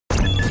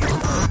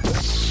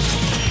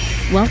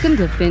Welcome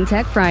to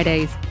FinTech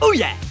Fridays. Oh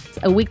yeah!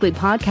 A weekly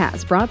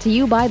podcast brought to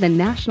you by the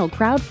National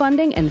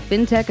Crowdfunding and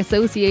FinTech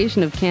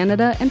Association of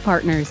Canada and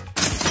partners.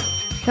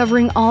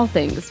 Covering all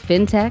things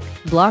FinTech,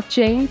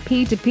 blockchain,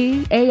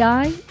 P2P,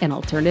 AI, and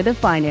alternative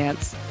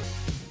finance.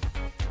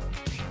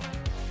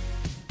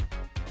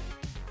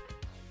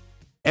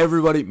 Hey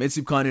everybody,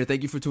 Mitzi Khan here.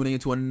 Thank you for tuning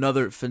into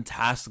another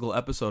fantastical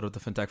episode of the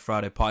FinTech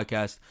Friday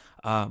podcast.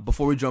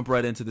 Before we jump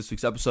right into this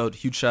week's episode,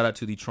 huge shout out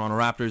to the Toronto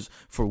Raptors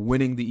for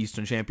winning the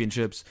Eastern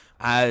Championships.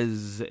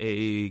 As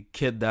a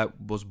kid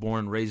that was born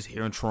and raised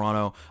here in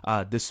Toronto,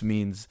 this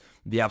means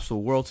the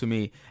absolute world to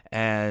me.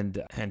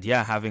 And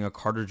yeah, having a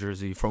Carter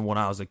jersey from when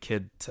I was a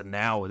kid to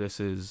now, this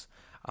is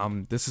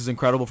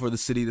incredible for the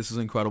city. This is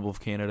incredible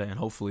for Canada, and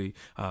hopefully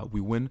we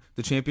win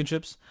the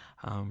championships.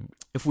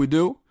 If we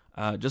do,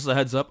 just a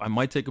heads up, I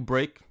might take a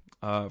break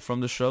from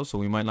the show, so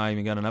we might not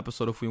even get an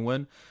episode if we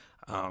win,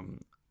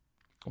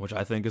 which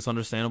I think is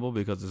understandable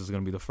because this is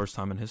going to be the first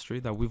time in history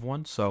that we've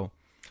won. So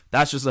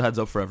that's just a heads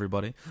up for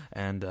everybody,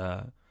 and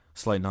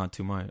slight nod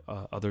to my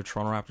other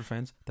Toronto Raptor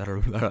fans that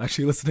are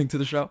actually listening to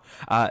the show.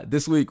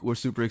 This week, we're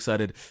super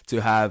excited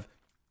to have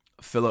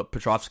Filip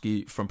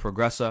Petrovsky from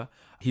Progressa.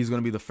 He's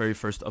going to be the very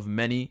first of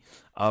many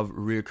of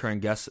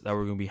reoccurring guests that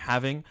we're going to be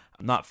having.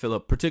 Not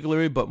Filip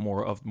particularly, but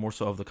more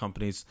so of the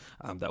companies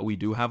that we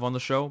do have on the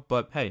show.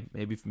 But hey,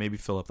 maybe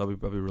Filip. That'd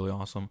be really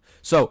awesome.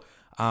 So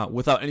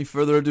without any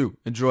further ado,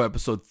 enjoy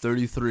episode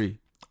 33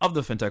 of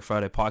the FinTech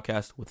Friday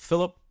podcast with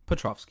Filip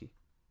Petrovsky.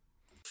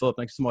 Filip,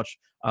 thanks so much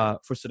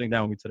for sitting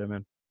down with me today,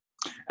 man.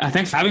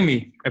 Thanks for having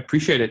me. I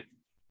appreciate it.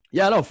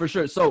 Yeah, no, for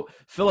sure. So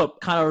Filip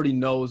kind of already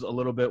knows a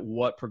little bit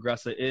what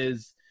Progressa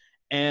is,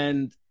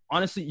 and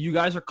honestly, you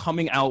guys are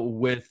coming out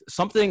with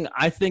something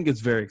I think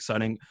is very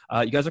exciting.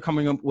 You guys are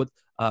coming up with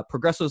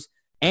Progressa's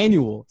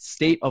annual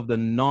State of the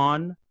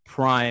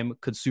Non-Prime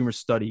Consumer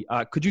Study.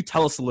 Could you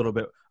tell us a little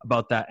bit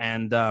about that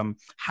and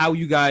how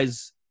you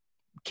guys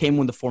came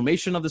with the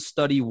formation of the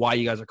study, why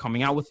you guys are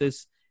coming out with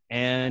this,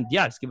 and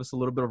yeah, just give us a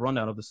little bit of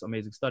rundown of this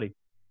amazing study.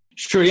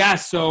 Sure, yeah.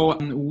 So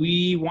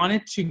we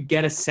wanted to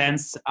get a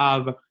sense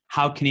of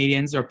how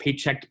Canadians or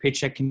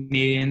paycheck-to-paycheck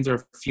Canadians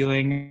are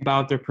feeling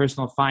about their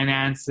personal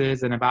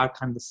finances and about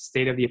kind of the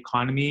state of the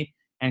economy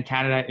and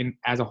Canada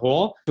as a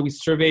whole. So we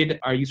surveyed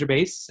our user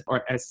base,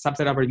 or a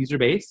subset of our user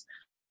base,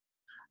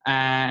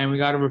 and we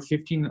got over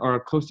 15 or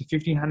close to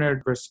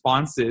 1,500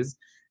 responses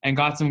and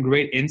got some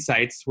great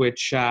insights,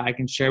 which I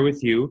can share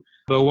with you.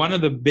 But one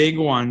of the big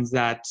ones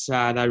that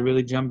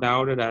really jumped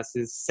out at us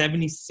is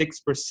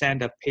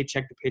 76% of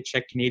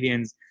paycheck-to-paycheck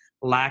Canadians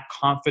lack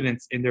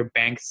confidence in their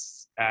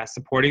banks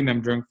supporting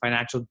them during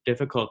financial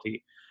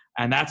difficulty.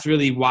 And that's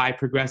really why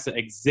Progressa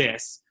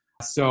exists.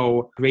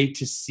 So great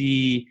to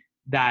see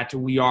that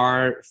we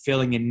are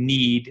filling a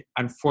need.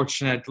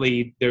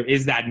 Unfortunately, there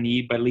is that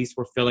need, but at least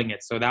we're filling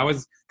it. So that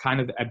was kind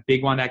of a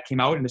big one that came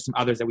out, and there's some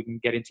others that we can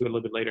get into a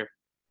little bit later.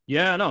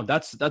 Yeah, no,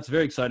 that's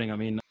very exciting. I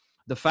mean,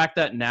 the fact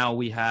that now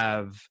we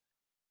have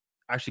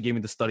actually gave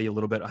me the study a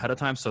little bit ahead of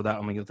time, so that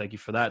I'm going to thank you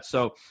for that.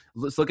 So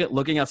let's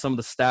looking at some of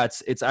the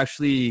stats. It's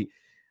actually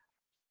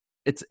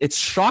it's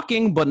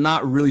shocking, but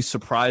not really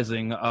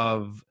surprising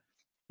of,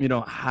 you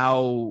know,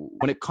 how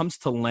when it comes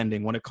to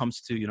lending, when it comes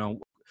to, you know,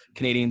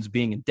 Canadians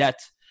being in debt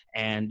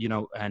and, you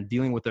know, and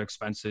dealing with their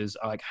expenses,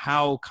 like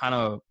how kind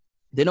of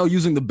they know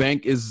using the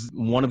bank is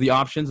one of the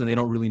options and they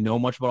don't really know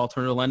much about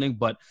alternative lending,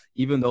 but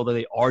even though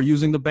they are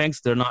using the banks,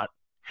 they're not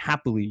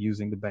happily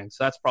using the banks.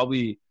 So that's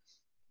probably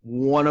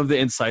one of the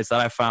insights that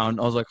I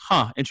found. I was like,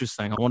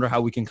 interesting. I wonder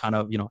how we can kind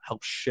of, you know,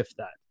 help shift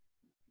that.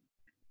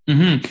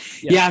 Mm-hmm.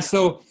 Yeah.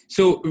 So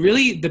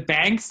really the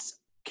banks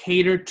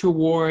cater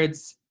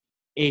towards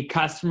a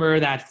customer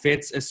that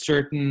fits a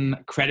certain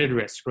credit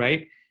risk,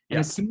 right? And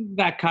as soon as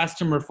that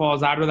customer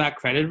falls out of that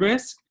credit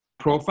risk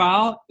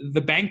profile,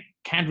 the bank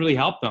can't really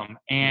help them.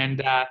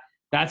 And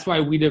that's why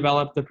we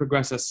developed the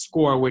Progressa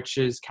score, which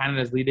is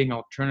Canada's leading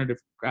alternative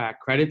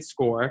credit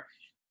score,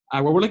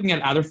 where we're looking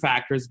at other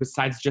factors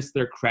besides just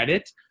their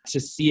credit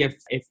to see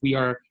if we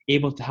are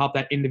able to help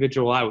that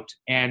individual out.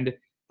 And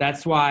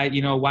that's why,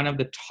 you know, one of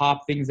the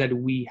top things that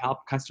we help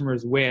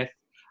customers with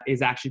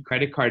is actually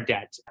credit card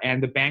debt.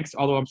 And the banks,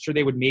 although I'm sure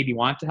they would maybe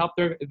want to help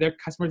their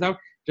customers out,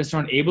 just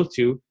aren't able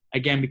to,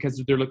 again,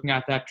 because they're looking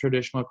at that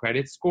traditional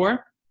credit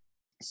score.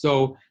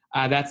 So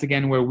that's,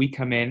 again, where we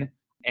come in.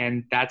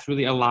 And that's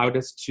really allowed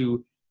us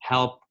to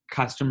help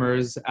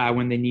customers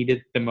when they need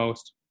it the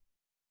most.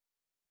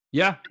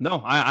 Yeah,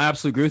 no, I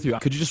absolutely agree with you.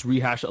 Could you just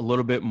rehash a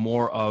little bit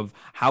more of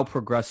how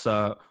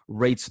Progressa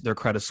rates their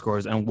credit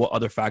scores and what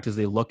other factors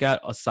they look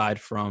at aside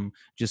from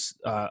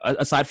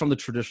the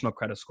traditional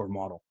credit score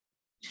model?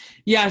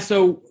 Yeah,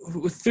 so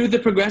through the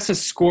Progressa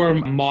score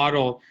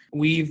model,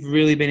 we've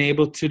really been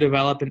able to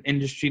develop an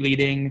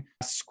industry-leading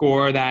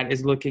score that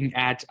is looking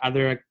at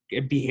other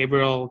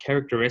behavioral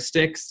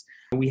characteristics.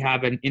 We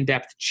have an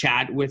in-depth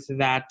chat with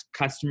that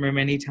customer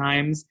many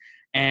times.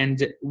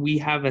 And we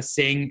have a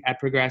saying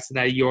at Progressa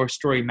that your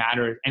story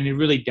matters, and it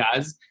really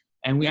does.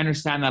 And we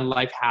understand that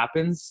life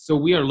happens. So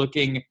we are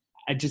looking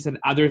just at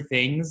other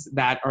things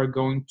that are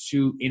going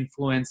to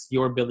influence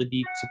your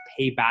ability to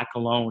pay back a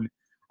loan.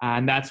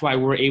 And that's why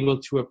we're able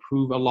to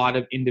approve a lot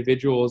of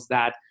individuals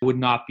that would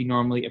not be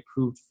normally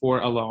approved for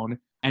a loan.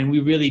 And we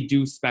really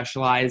do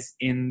specialize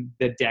in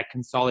the debt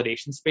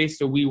consolidation space.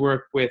 So we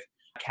work with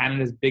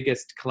Canada's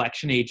biggest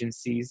collection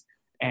agencies,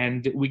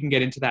 and we can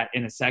get into that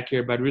in a sec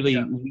here, but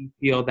really we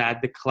feel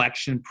that the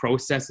collection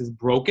process is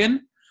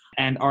broken.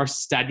 And our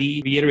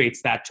study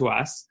reiterates that to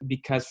us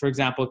because, for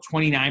example,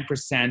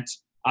 29%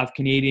 of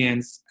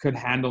Canadians could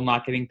handle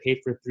not getting paid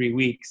for 3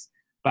 weeks,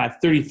 but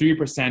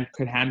 33%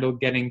 could handle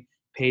getting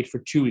paid for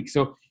 2 weeks.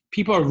 So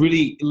people are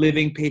really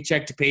living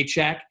paycheck to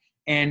paycheck.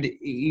 And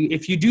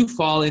if you do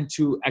fall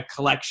into a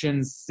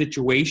collections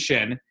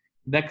situation,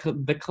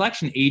 the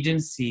collection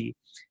agency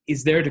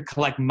is there to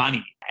collect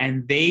money,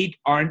 and they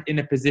aren't in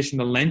a position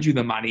to lend you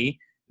the money.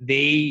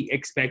 They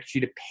expect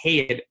you to pay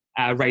it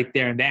right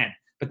there and then.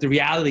 But the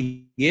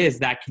reality is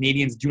that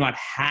Canadians do not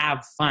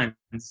have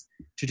funds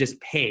to just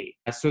pay.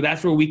 So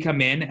that's where we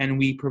come in, and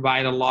we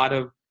provide a lot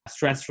of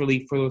stress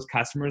relief for those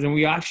customers. And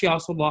we actually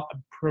also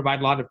provide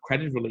a lot of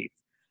credit relief.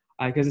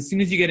 Because as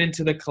soon as you get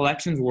into the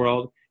collections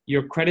world,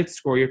 your credit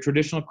score, your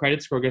traditional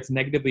credit score gets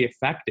negatively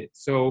affected.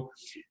 So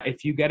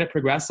if you get a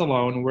Progressa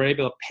loan, we're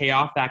able to pay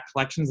off that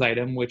collections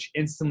item, which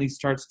instantly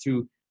starts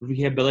to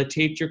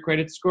rehabilitate your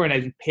credit score. And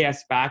as you pay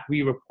us back,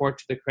 we report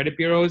to the credit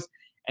bureaus,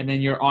 and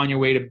then you're on your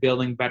way to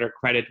building better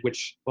credit,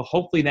 which will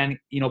hopefully then,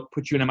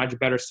 put you in a much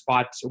better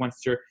spot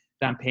once you're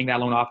done paying that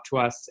loan off to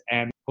us,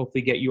 and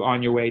hopefully get you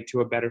on your way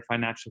to a better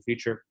financial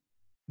future.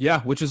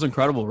 Yeah, which is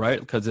incredible, right?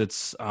 Because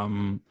it's,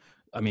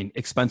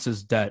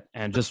 expenses, debt,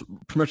 and just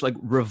pretty much like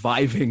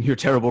reviving your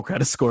terrible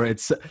credit score.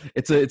 It's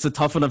a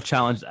tough enough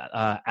challenge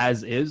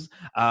as is.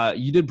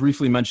 You did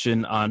briefly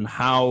mention on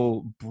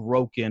how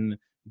broken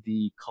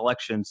the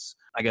collections,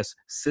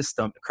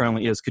 system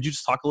currently is. Could you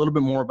just talk a little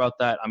bit more about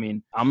that? I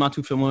mean, I'm not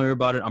too familiar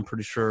about it. I'm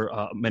pretty sure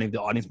many of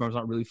the audience members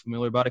aren't really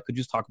familiar about it. Could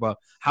you just talk about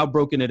how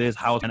broken it is,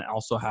 and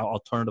also how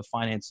alternative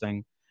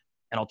financing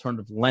and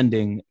alternative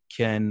lending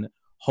can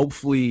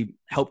hopefully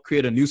help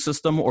create a new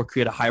system or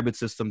create a hybrid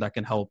system that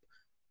can help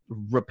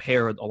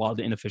repair a lot of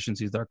the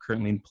inefficiencies that are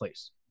currently in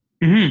place?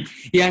 Mm-hmm.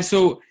 Yeah,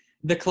 so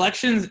the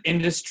collections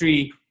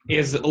industry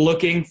is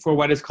looking for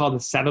what is called a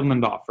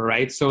settlement offer,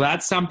 right? So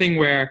that's something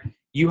where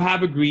you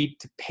have agreed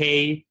to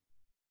pay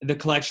the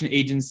collection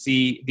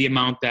agency the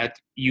amount that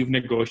you've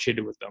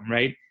negotiated with them,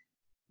 right?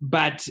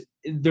 But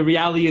the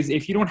reality is,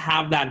 if you don't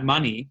have that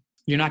money,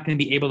 you're not going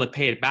to be able to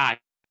pay it back.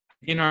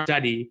 In our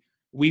study,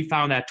 we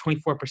found that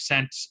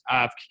 24%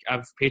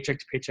 of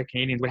paycheck-to-paycheck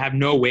Canadians would have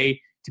no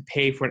way to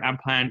pay for an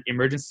unplanned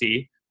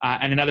emergency,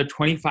 and another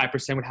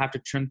 25% would have to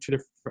turn to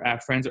their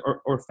friends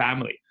or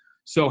family.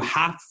 So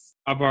half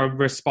of our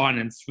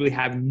respondents really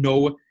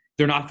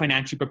they're not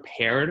financially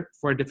prepared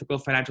for a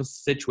difficult financial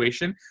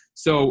situation.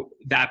 So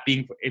that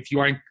being, if you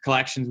are in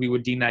collections, we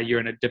would deem that you're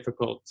in a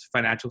difficult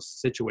financial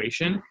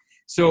situation.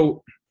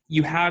 So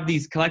you have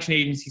these collection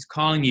agencies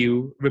calling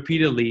you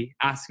repeatedly,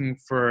 asking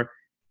for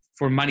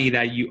money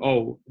that you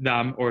owe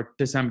them or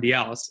to somebody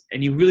else,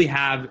 and you really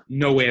have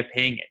no way of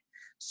paying it.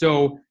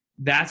 So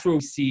that's where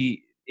we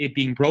see it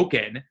being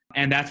broken,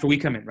 and that's where we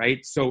come in,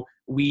 right? So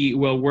we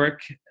will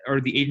work,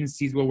 or the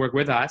agencies will work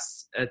with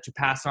us to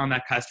pass on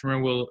that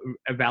customer. We'll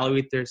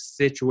evaluate their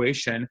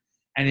situation,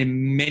 and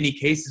in many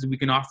cases, we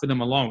can offer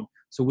them a loan.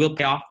 So we'll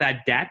pay off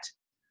that debt,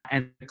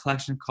 and the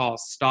collection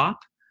calls stop,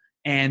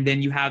 and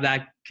then you have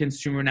that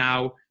consumer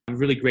now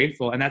really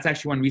grateful. And that's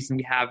actually one reason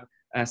we have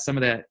some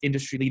of the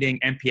industry-leading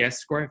NPS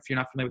score. If you're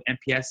not familiar with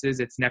NPS,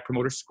 it's Net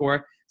Promoter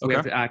Score. So we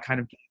have kind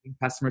of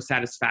customer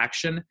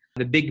satisfaction.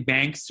 The big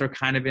banks are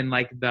kind of in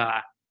like the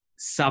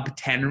sub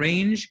 10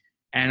 range,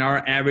 and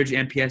our average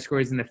NPS score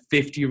is in the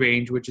 50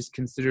 range, which is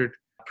considered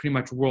pretty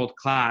much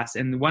world-class.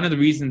 And one of the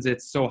reasons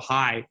it's so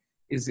high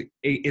is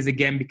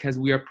again because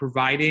we are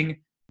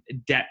providing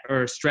debt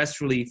or stress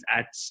relief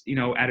at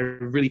a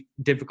really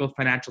difficult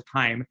financial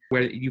time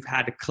where you've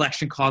had the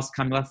collection calls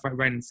coming left,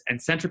 right,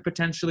 and center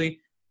potentially.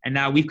 And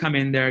now we've come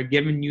in there,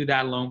 given you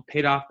that loan,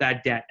 paid off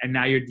that debt, and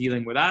now you're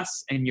dealing with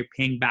us and you're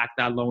paying back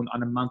that loan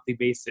on a monthly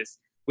basis,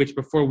 which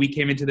before we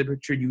came into the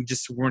picture, you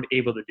just weren't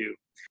able to do.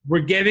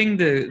 We're giving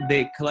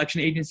the collection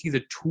agencies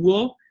a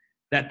tool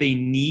that they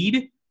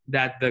need,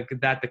 that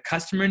the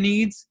customer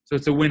needs. So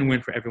it's a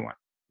win-win for everyone.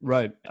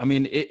 Right. I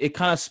mean, it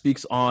kind of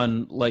speaks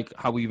on like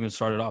how we even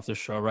started off the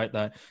show, right?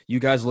 That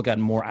you guys look at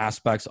more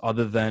aspects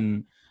other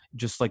than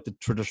just like the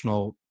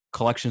traditional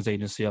collections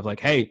agency of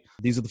like, hey,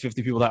 these are the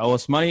 50 people that owe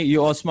us money.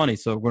 You owe us money.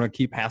 So we're going to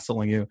keep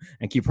hassling you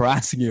and keep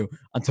harassing you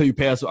until you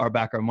pay us our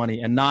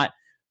money, and not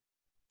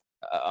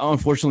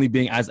unfortunately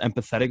being as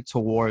empathetic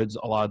towards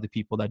a lot of the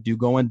people that do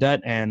go in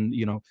debt and,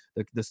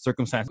 the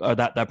circumstance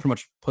that pretty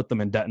much put them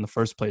in debt in the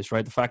first place,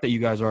 right? The fact that you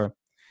guys are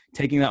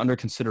taking that under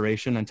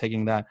consideration and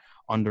taking that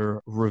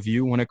under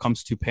review when it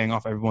comes to paying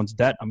off everyone's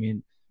debt. I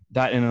mean,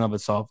 that in and of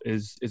itself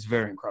is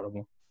very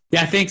incredible.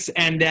 Yeah, thanks.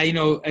 And,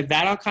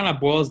 that all kind of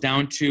boils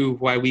down to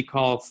why we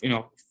call,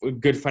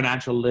 good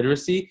financial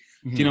literacy,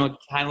 kind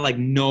of like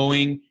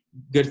knowing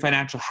good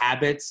financial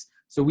habits.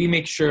 So we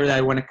make sure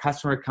that when a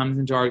customer comes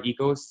into our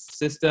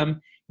ecosystem,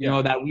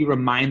 that we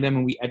remind them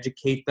and we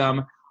educate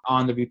them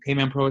on the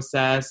repayment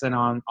process and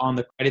on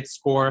the credit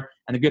score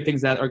and the good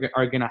things that are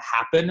going to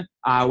happen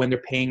when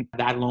they're paying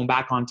that loan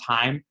back on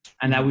time,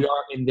 and that we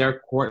are in their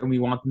court and we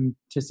want them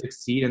to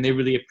succeed, and they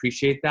really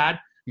appreciate that.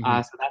 So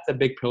that's a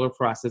big pillar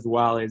for us as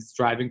well, is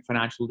driving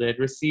financial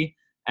literacy,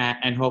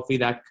 and hopefully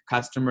that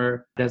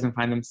customer doesn't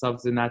find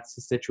themselves in that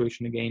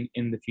situation again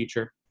in the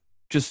future.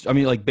 Just, I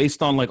mean, like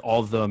based on like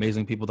all the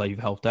amazing people that you've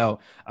helped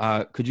out,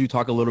 could you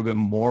talk a little bit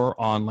more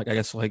on like, I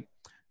guess like,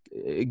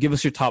 give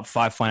us your top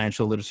 5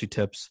 financial literacy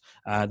tips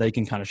that you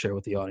can kind of share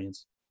with the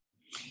audience.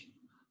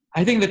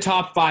 I think the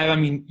top 5, I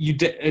mean,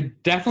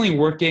 definitely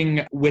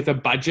working with a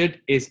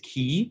budget is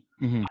key.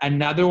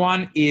 Another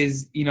one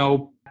is,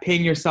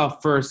 paying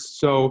yourself first.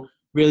 So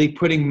really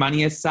putting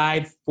money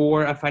aside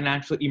for a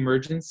financial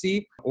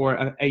emergency or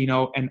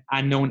an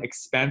unknown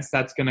expense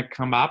that's going to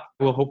come up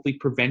will hopefully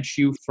prevent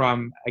you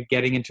from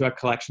getting into a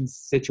collection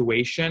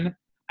situation.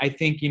 I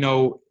think,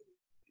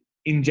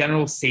 in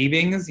general,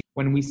 savings,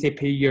 when we say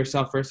pay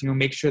yourself first,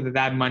 make sure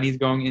that money is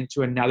going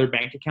into another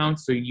bank account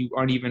so you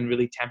aren't even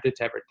really tempted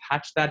to ever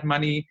touch that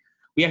money.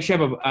 We actually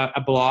have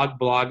a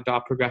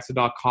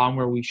blog.progressive.com,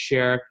 where we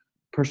share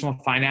personal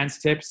finance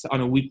tips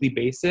on a weekly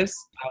basis.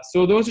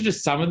 So those are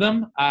just some of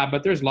them,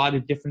 but there's a lot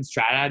of different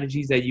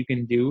strategies that you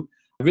can do.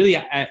 Really,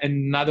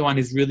 another one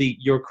is really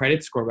your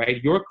credit score,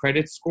 right? Your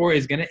credit score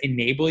is going to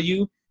enable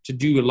you to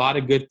do a lot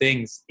of good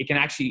things. It can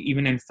actually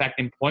even affect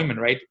employment,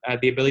 right?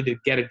 The ability to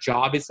get a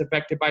job is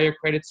affected by your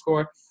credit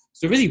score.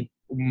 So really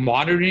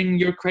monitoring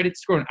your credit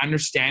score and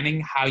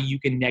understanding how you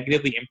can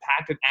negatively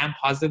impact it and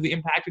positively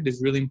impact it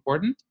is really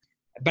important.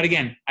 But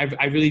again,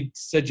 I really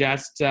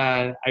suggest,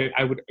 I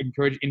would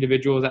encourage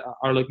individuals that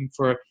are looking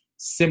for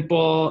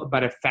simple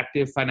but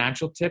effective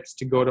financial tips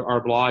to go to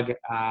our blog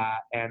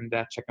and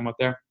check them out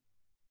there.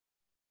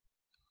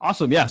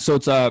 Awesome. Yeah. So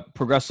it's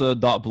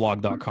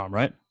progressive.blog.com,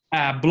 right?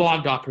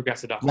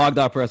 Blog.progressive.com.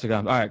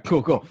 Blog.progressive.com. All right,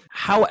 cool.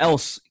 How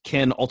else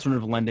can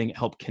alternative lending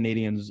help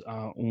Canadians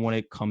when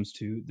it comes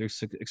to their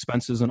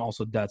expenses and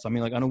also debts? I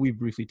mean, like, I know we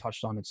briefly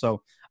touched on it.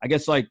 So I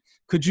guess, like,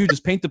 could you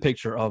just paint the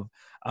picture of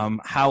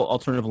how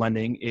alternative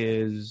lending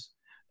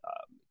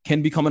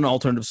can become an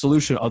alternative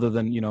solution other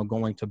than,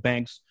 going to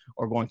banks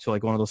or going to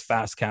like one of those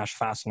fast cash,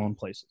 fast loan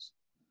places?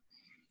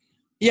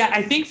 Yeah,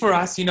 I think for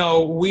us,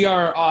 we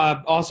are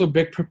also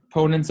big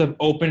proponents of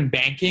open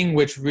banking,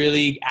 which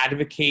really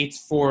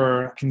advocates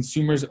for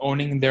consumers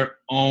owning their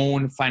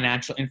own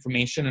financial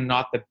information and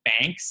not the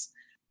banks.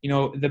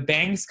 The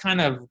banks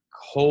kind of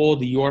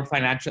hold your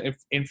financial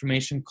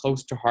information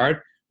close to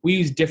heart. We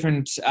use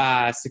different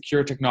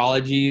secure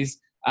technologies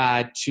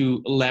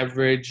to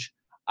leverage,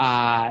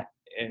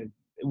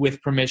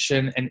 with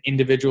permission, an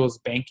individual's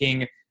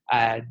banking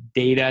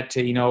data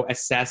to,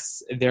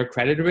 assess their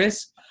credit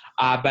risk.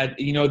 But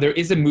there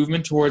is a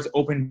movement towards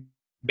open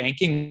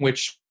banking,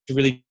 which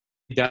really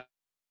does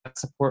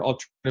support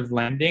alternative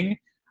lending.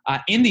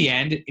 In the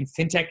end, in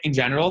fintech in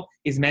general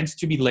is meant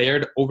to be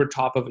layered over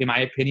top of, in my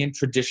opinion,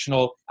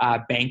 traditional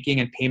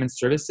banking and payment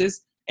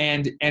services.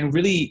 And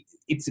really,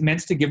 it's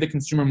meant to give the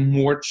consumer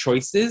more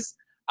choices.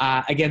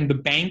 Again, the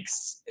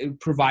banks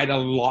provide a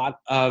lot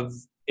of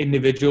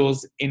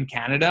individuals in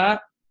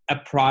Canada a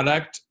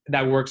product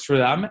that works for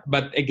them.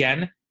 But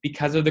again,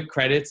 because of the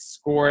credit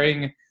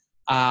scoring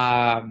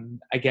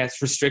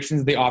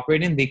restrictions they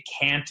operate in, they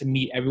can't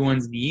meet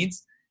everyone's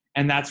needs.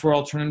 And that's where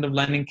alternative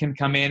lending can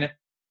come in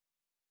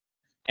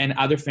and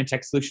other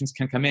fintech solutions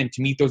can come in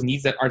to meet those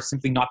needs that are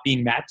simply not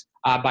being met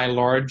by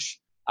large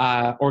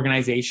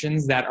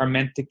organizations that are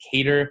meant to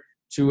cater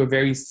to a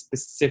very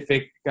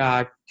specific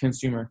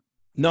consumer.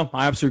 No,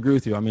 I absolutely agree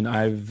with you. I mean,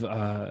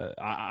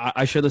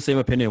 I share the same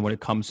opinion when it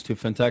comes to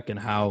fintech and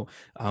how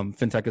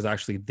fintech is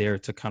actually there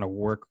to kind of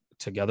work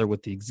together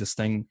with the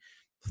existing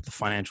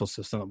financial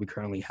system that we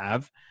currently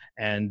have.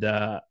 And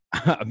I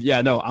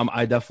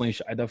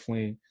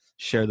definitely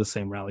share the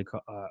same rally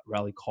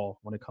call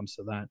when it comes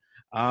to that.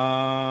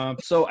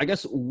 So I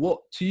guess what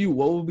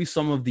would be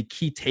some of the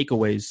key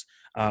takeaways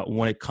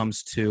when it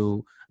comes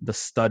to the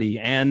study?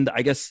 And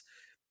I guess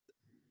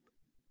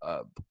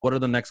what are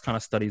the next kind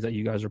of studies that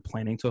you guys are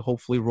planning to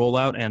hopefully roll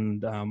out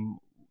and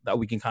that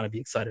we can kind of be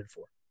excited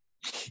for?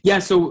 Yeah,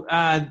 so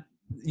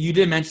you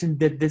did mention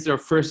that this is our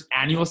first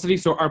annual study.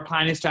 So our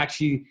plan is to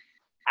actually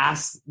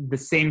ask the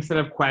same set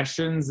of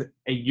questions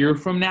a year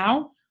from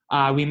now.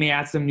 We may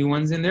add some new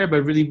ones in there,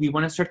 but really we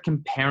want to start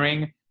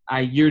comparing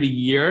year to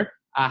year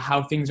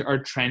how things are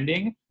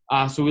trending.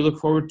 So we look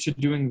forward to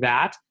doing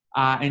that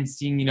and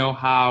seeing,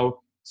 how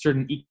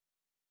certain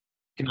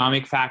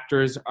economic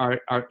factors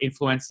are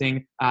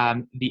influencing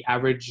the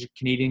average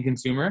Canadian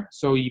consumer.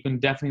 So you can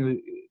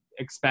definitely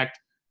expect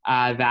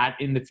that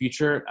in the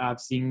future of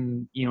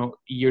seeing,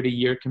 year to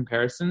year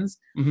comparisons.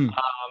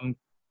 Mm-hmm.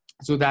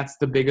 So that's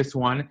the biggest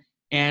one.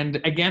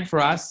 And again, for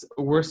us,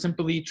 we're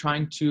simply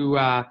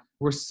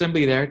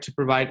there to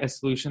provide a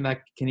solution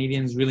that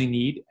Canadians really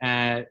need,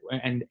 and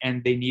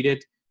they need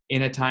it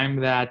in a time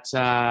that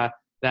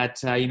that,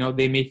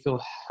 they may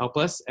feel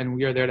helpless, and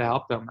we are there to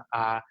help them.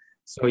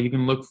 So you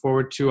can look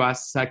forward to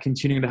us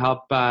continuing to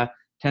help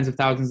tens of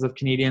thousands of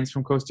Canadians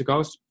from coast to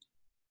coast.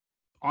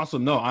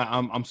 Awesome. No,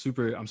 I'm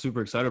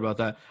super excited about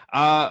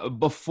that.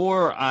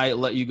 Before I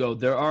let you go,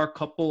 there are a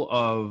couple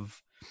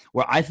of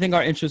where I think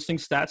are interesting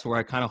stats where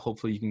I kind of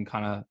hopefully you can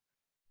kind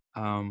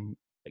of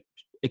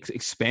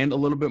expand a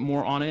little bit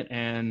more on it,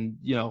 and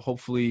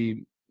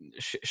hopefully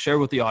share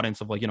with the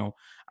audience of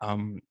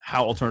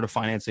how alternative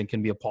financing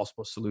can be a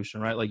possible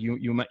solution, right? Like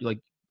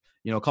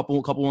a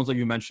couple ones that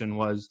you mentioned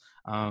was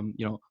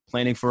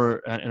planning for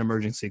an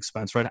emergency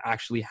expense, right?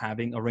 Actually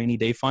having a rainy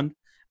day fund.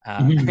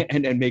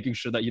 And making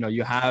sure that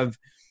you have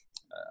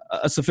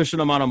a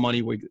sufficient amount of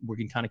money where we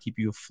can kind of keep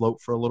you afloat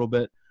for a little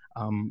bit,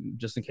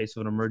 just in case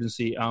of an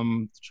emergency.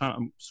 I'm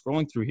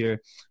scrolling through here.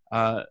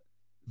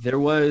 There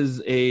was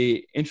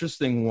a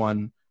interesting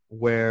one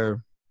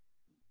where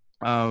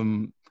a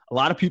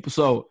lot of people.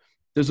 So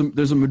there's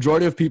a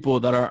majority of people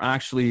that are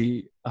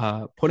actually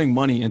putting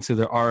money into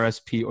their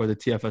RSP or the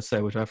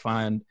TFSA, which I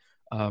find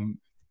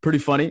pretty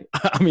funny.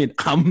 I mean,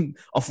 I'm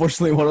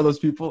unfortunately one of those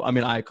people. I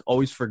mean, I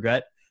always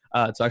forget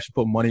to actually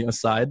put money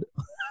aside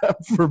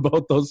for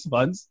both those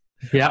funds.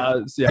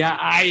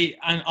 I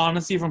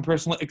honestly, from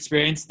personal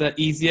experience, the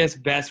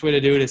easiest, best way to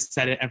do it is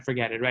set it and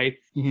forget it, right?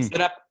 Mm-hmm.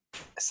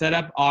 Set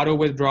up auto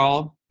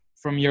withdrawal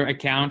from your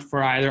account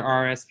for either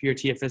RSP or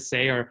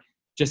TFSA, or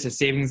just a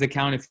savings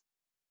account if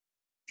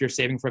you're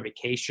saving for a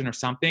vacation or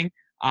something,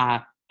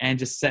 and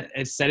just set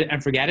it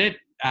and forget it.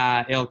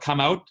 It'll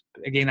come out.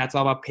 Again, that's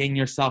all about paying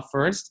yourself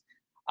first.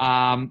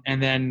 And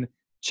then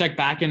check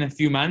back in a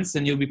few months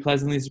and you'll be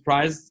pleasantly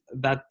surprised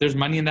that there's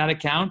money in that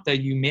account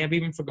that you may have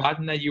even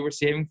forgotten that you were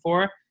saving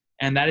for.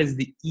 And that is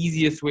the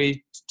easiest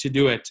way to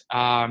do it.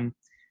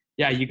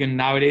 You can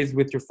nowadays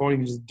with your phone, you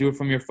can just do it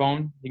from your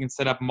phone. You can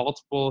set up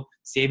multiple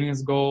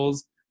savings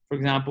goals, for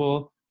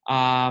example.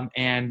 You're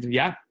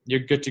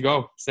good to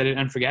go. Set it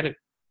and forget it.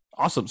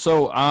 Awesome.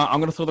 So I'm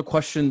going to throw the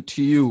question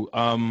to you.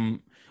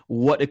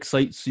 What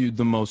excites you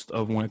the most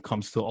of when it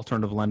comes to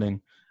alternative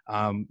lending?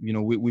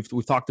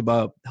 We've talked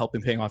about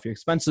helping paying off your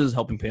expenses,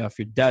 helping pay off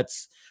your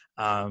debts,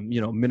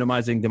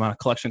 minimizing the amount of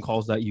collection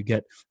calls that you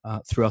get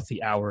throughout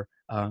the hour.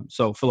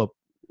 So Philip,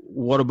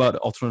 what about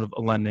alternative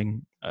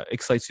lending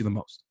excites you the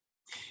most?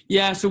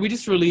 Yeah, so we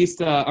just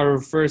released our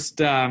first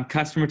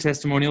customer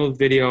testimonial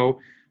video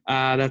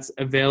that's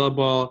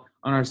available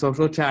on our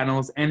social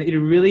channels, and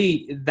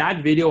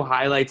that video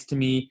highlights to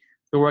me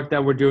the work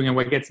that we're doing, and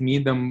what gets me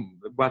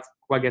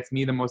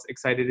the most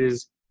excited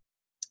is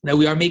that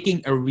we are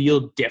making a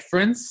real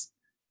difference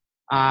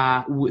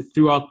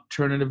through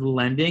alternative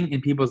lending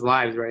in people's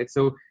lives, right?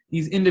 So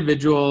these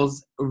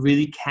individuals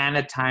really can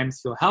at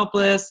times feel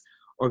helpless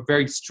or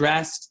very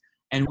stressed,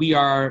 and we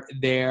are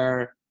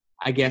their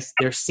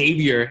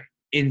savior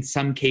in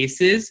some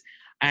cases.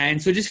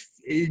 And so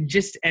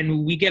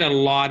and we get a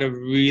lot of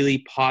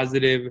really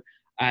positive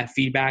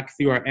feedback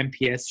through our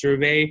NPS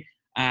survey.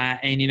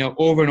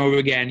 Over and over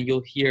again,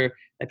 you'll hear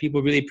that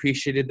people really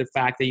appreciated the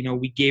fact that,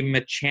 we gave them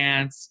a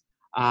chance.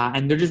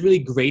 And they're just really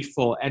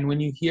grateful. And when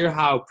you hear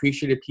how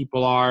appreciative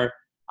people are,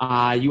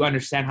 you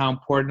understand how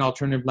important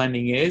alternative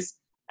lending is,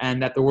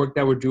 and that the work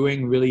that we're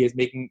doing really is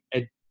making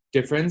a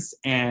difference.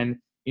 And,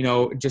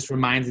 it just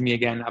reminds me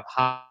again of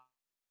how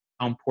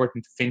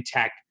important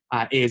fintech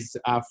is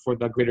for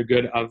the greater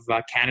good of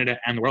Canada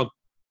and the world.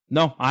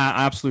 No,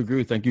 I absolutely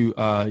agree. Thank you.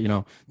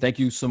 Thank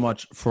you so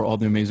much for all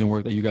the amazing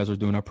work that you guys are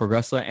doing at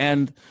Progressa,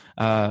 and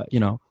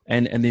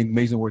and the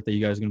amazing work that you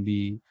guys are going to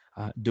be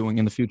doing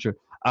in the future.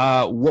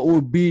 What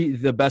would be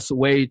the best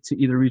way to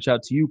either reach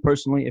out to you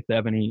personally if they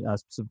have any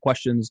specific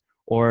questions,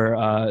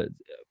 or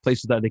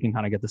places that they can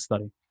kind of get the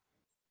study?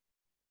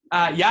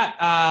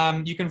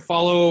 You can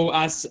follow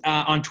us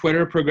on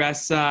Twitter,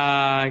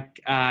 Progressa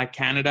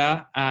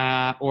Canada,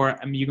 or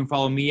you can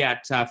follow me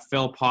at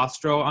Phil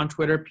Postro on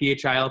Twitter,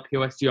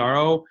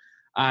 PHILPOSTRO.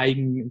 You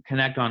can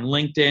connect on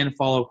LinkedIn,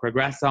 follow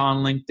Progressa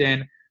on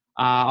LinkedIn.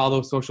 All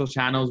those social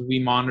channels we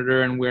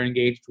monitor and we're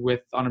engaged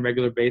with on a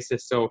regular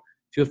basis. So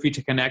feel free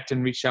to connect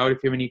and reach out if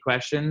you have any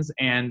questions,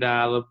 and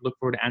look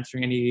forward to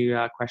answering any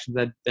questions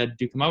that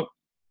do come out.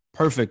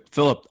 Perfect.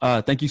 Philip,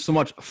 thank you so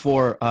much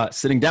for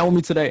sitting down with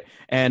me today.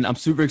 And I'm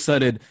super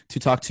excited to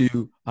talk to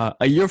you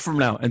a year from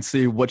now and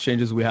see what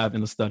changes we have in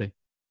the study.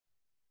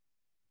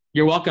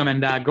 You're welcome.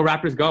 And go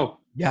Raptors go.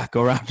 Yeah,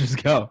 go Raptors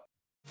go.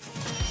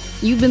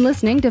 You've been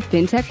listening to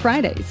FinTech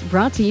Fridays,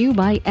 brought to you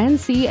by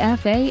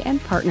NCFA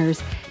and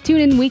Partners.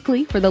 Tune in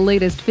weekly for the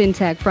latest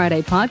FinTech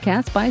Friday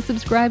podcast by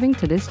subscribing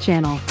to this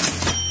channel.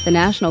 The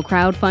National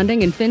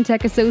Crowdfunding and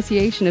FinTech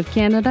Association of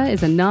Canada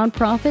is a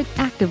nonprofit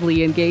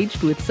actively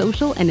engaged with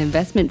social and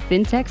investment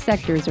FinTech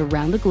sectors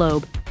around the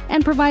globe,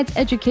 and provides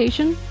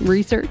education,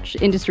 research,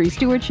 industry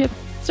stewardship,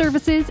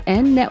 services,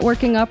 and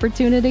networking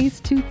opportunities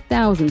to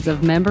thousands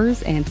of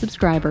members and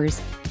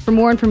subscribers. For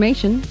more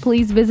information,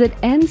 please visit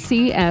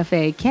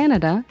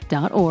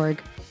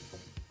ncfacanada.org.